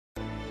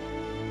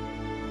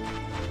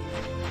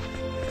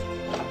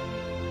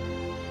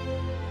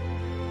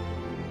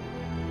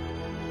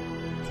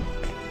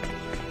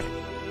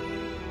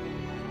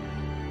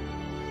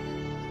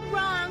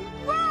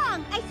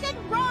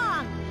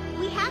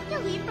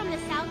from the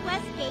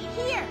southwest gate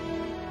here.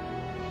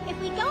 If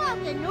we go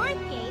out the north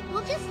gate,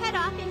 we'll just head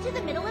off into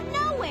the middle of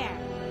nowhere.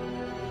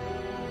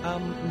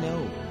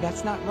 No,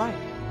 that's not right.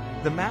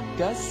 The map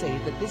does say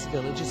that this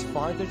village is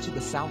farther to the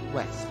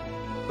southwest.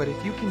 But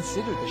if you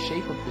consider the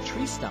shape of the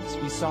tree stumps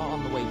we saw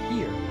on the way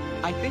here,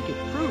 I think it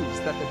proves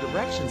that the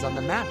directions on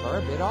the map are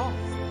a bit off.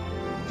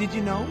 Did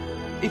you know?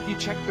 If you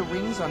check the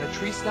rings on a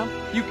tree stump,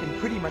 you can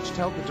pretty much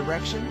tell the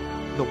direction.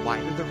 The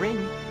wider the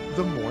ring,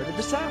 the more to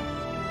the south.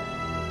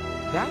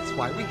 That's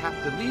why we have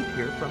to leave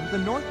here from the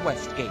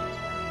northwest gate.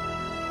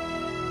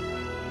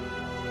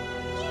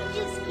 You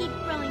just keep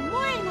growing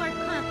more and more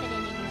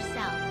confident in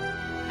yourself.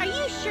 Are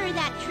you sure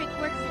that trick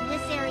works in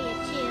this area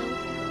too?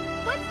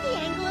 What's the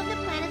angle of the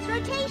planet's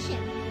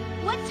rotation?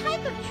 What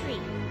type of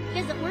tree?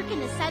 Does it work in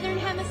the southern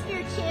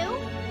hemisphere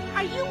too?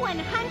 Are you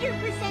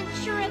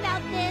 100% sure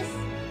about this?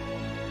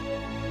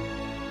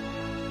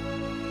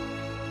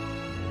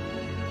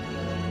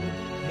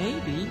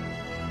 Maybe.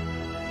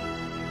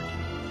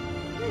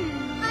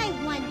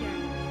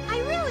 I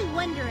really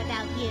wonder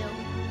about you.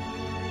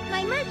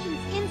 My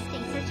merchant's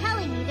instincts are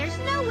telling me there's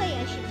no way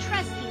I should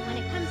trust you when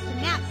it comes to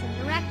maps and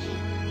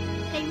directions.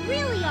 They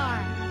really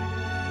are.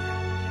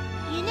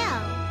 You know,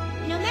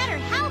 no matter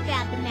how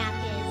bad the map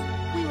is,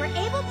 we were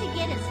able to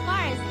get as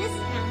far as this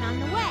town on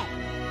the way.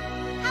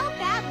 How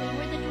badly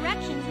were the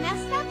directions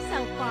messed up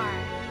so far?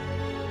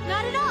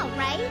 Not at all,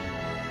 right?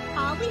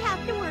 All we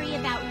have to worry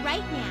about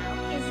right now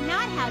is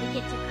not how to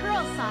get to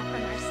Curlsaw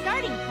from our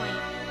starting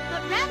point,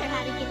 but rather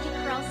how to get to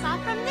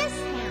Curlsaw from this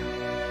town.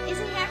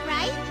 Isn't that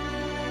right?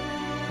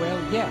 Well,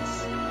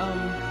 yes.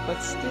 But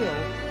still...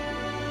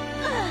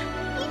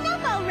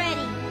 Enough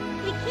already!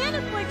 We can't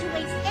afford to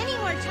waste any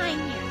more time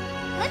here.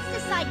 Let's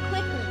decide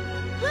quickly.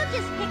 We'll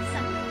just pick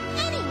someone,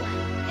 anyone,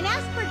 and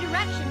ask for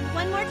directions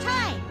one more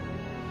time.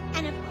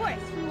 And of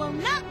course, we will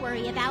not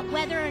worry about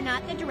whether or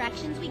not the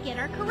directions we get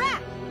are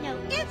correct. No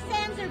ifs,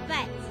 ands, or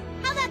buts.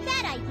 How about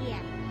that idea?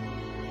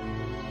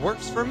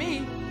 Works for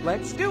me.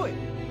 Let's do it.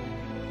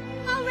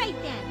 All right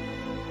then.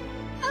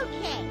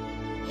 Okay,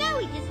 now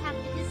we just have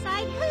to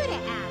decide who to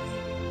ask.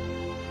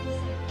 Is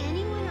there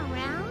anyone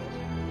around?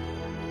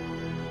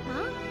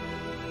 Huh?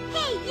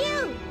 Hey,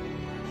 you!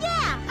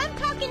 Yeah, I'm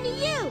talking to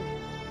you!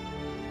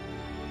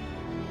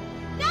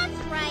 That's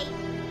right!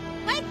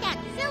 Wipe that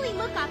silly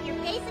look off your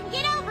face and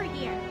get over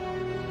here!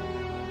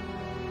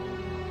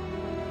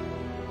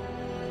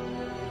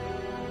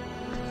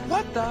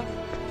 What the?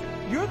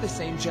 You're the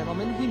same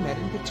gentleman we met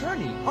in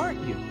Paterni,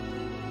 aren't you?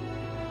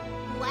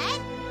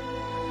 What?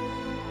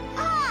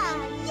 Ah,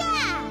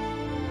 yeah!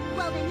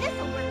 Well, then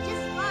this'll work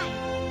just fine.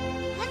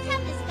 Let's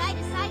have this guy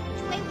decide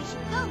which way we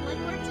should go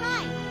one more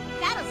time.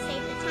 That'll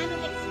save the time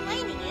of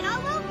explaining it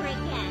all over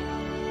again.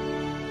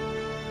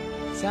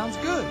 Sounds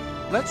good.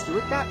 Let's do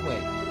it that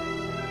way.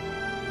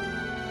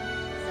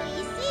 So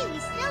you see, we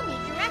still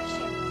need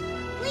directions.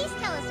 Please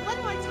tell us one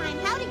more time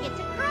how to get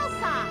to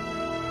Curlsaw.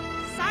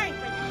 Sorry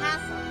for the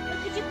hassle, but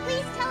could you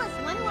please tell us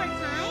one more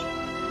time?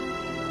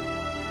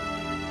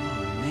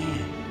 Oh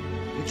man,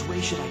 which way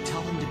should I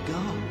tell them to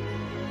go?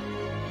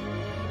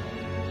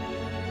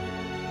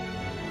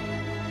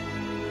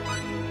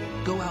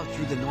 Go out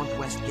through the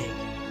northwest gate.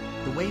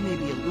 The way may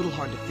be a little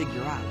hard to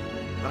figure out,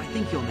 but I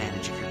think you'll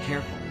manage if you're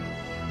careful.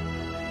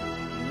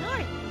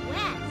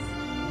 Northwest?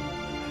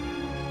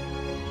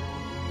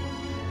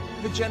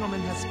 The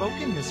gentleman has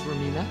spoken, Miss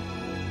Rumina.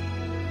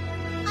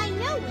 I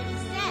know what he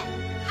said.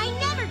 I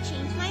never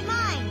change my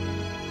mind.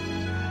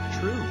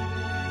 True.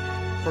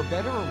 For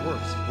better or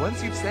worse,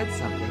 once you've said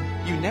something,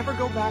 you never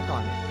go back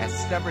on it, as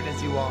stubborn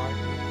as you are.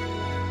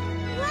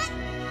 What?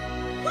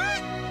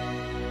 What?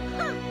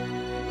 Huh.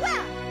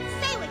 Well,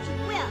 say what you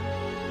will.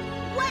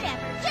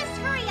 Whatever, just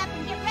hurry up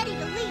and get ready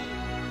to leave.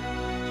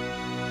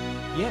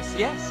 Yes,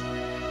 yes.